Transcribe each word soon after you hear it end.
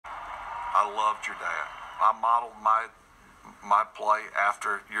I loved your dad. I modeled my play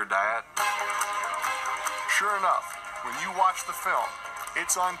after your dad. Sure enough, when you watch the film,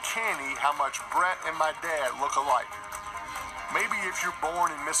 it's uncanny how much Brett and my dad look alike. Maybe if you're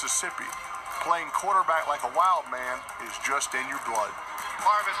born in Mississippi, playing quarterback like a wild man is just in your blood.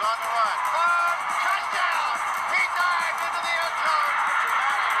 Marv is on the run. Touchdown! He dived into the end zone. Archie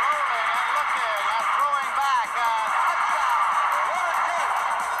Manning rolling and looking and throwing back. Touchdown! What a dig!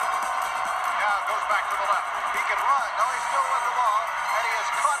 Now goes back to the left. He can run. No, he's still with the ball. And he is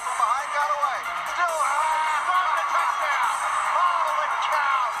caught from behind, got away. Still throwing a touchdown. Holy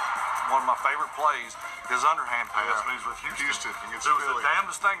cow! One of my favorite plays is underhand pass when he was with Houston. It was the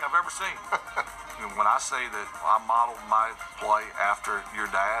damnedest thing I've ever seen. When I say that I modeled my play after your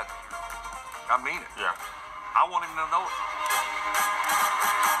dad, I mean it. Yeah. I want him to know it.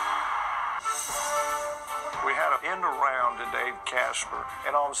 We had an end around to Dave Casper,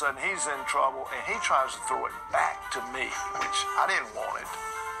 and all of a sudden he's in trouble, and he tries to throw it back to me, which I didn't want it.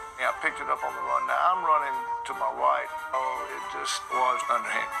 Yeah, I picked it up on the run. Now I'm running to my right. Oh, it just was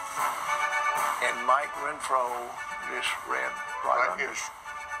underhand. And Mike Renfro just ran right under.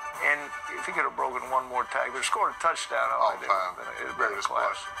 And if he could have broken one more tag, but scored a touchdown, it would have been a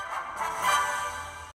class.